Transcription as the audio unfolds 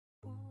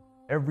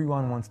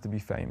everyone wants to be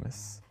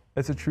famous.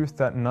 It's a truth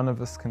that none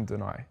of us can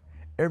deny.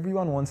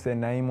 Everyone wants their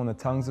name on the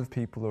tongues of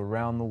people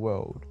around the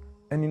world.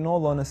 And in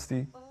all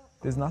honesty,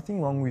 there's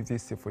nothing wrong with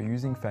this if we're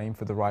using fame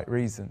for the right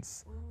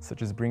reasons,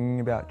 such as bringing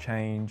about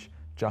change,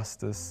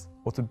 justice,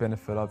 or to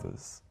benefit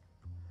others.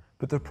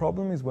 But the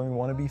problem is when we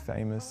want to be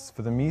famous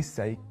for the mere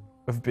sake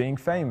of being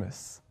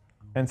famous.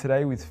 And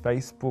today with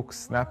Facebook,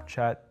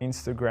 Snapchat,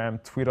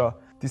 Instagram, Twitter,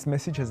 this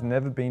message has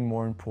never been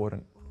more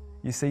important.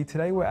 You see,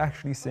 today we're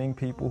actually seeing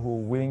people who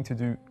are willing to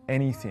do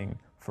anything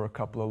for a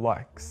couple of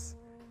likes.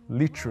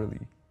 Literally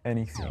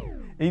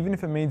anything. Even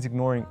if it means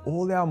ignoring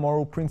all our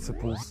moral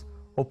principles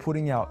or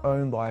putting our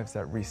own lives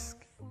at risk.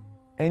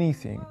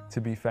 Anything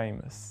to be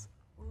famous.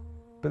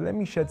 But let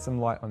me shed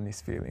some light on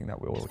this feeling that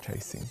we're all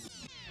chasing.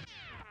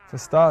 For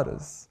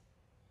starters,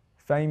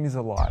 fame is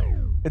a lie.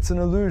 It's an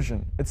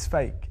illusion, it's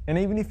fake. And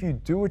even if you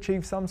do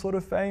achieve some sort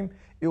of fame,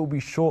 it will be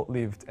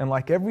short-lived. And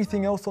like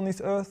everything else on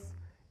this earth,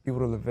 it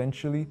will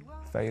eventually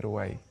fade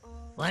away.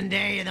 One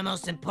day you're the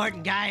most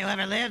important guy who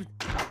ever lived.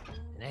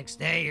 The next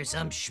day you're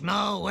some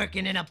schmo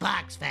working in a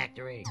box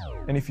factory.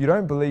 And if you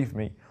don't believe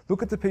me,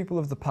 look at the people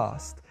of the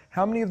past.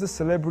 How many of the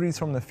celebrities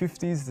from the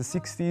 50s, the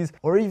 60s,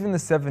 or even the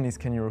 70s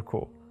can you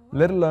recall?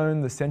 Let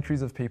alone the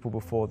centuries of people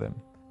before them.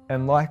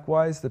 And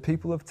likewise, the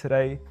people of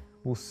today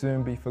will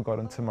soon be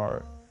forgotten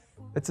tomorrow.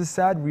 It's a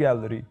sad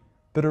reality,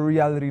 but a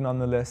reality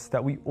nonetheless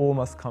that we all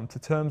must come to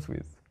terms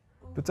with.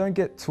 But don't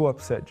get too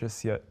upset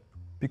just yet,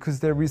 because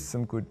there is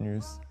some good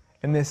news.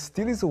 And there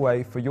still is a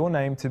way for your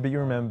name to be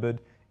remembered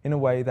in a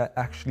way that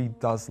actually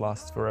does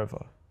last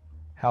forever.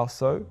 How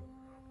so?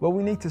 Well,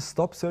 we need to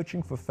stop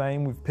searching for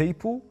fame with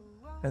people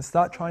and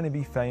start trying to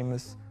be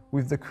famous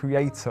with the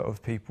creator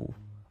of people,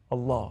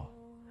 Allah.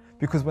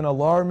 Because when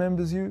Allah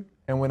remembers you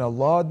and when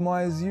Allah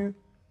admires you,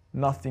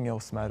 nothing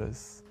else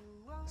matters.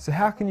 So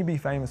how can you be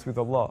famous with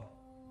Allah?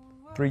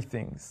 3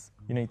 things.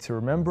 You need to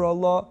remember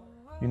Allah,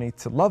 you need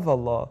to love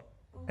Allah,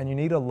 and you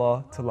need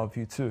Allah to love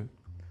you too.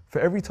 For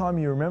every time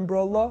you remember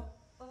Allah,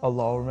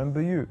 Allah will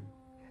remember you.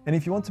 And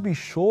if you want to be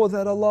sure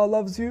that Allah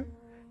loves you,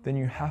 then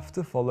you have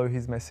to follow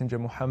His Messenger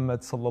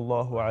Muhammad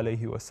sallallahu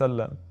alayhi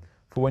wasallam.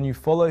 For when you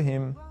follow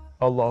him,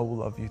 Allah will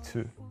love you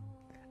too.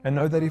 And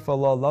know that if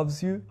Allah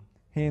loves you,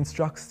 He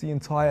instructs the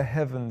entire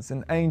heavens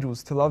and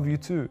angels to love you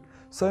too,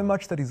 so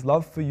much that His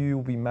love for you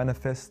will be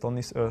manifest on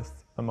this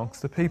earth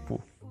amongst the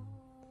people.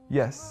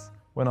 Yes,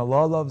 when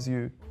Allah loves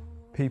you,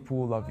 people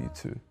will love you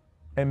too.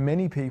 And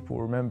many people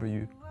remember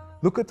you.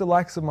 Look at the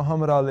likes of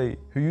Muhammad Ali,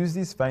 who used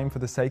his fame for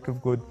the sake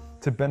of good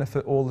to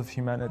benefit all of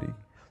humanity.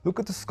 Look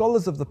at the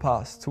scholars of the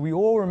past, who we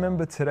all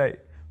remember today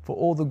for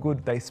all the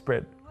good they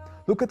spread.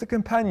 Look at the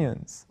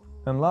companions.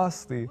 And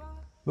lastly,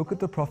 look at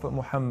the Prophet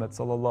Muhammad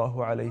sallallahu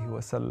alayhi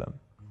wasallam,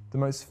 the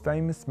most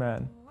famous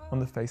man on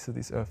the face of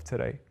this earth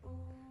today.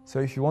 So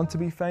if you want to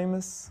be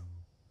famous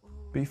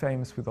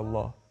with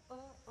Allah.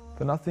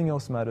 For nothing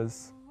else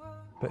matters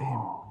but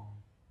Him.